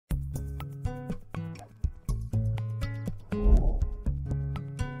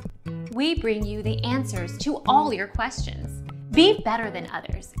We bring you the answers to all your questions. Be better than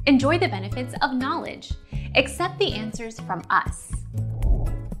others. Enjoy the benefits of knowledge. Accept the answers from us.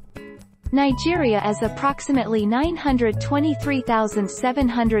 Nigeria is approximately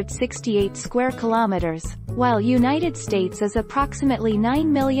 923,768 square kilometers, while United States is approximately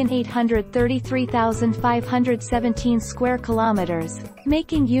 9,833,517 square kilometers,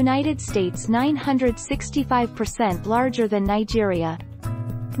 making United States 965% larger than Nigeria.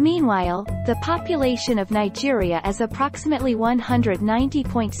 Meanwhile, the population of Nigeria is approximately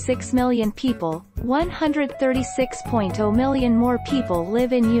 190.6 million people. 136.0 million more people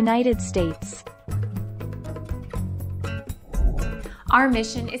live in United States. Our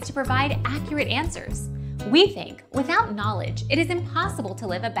mission is to provide accurate answers. We think without knowledge, it is impossible to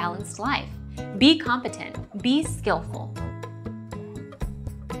live a balanced life. Be competent, be skillful.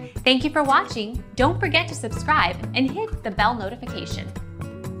 Thank you for watching. Don't forget to subscribe and hit the bell notification.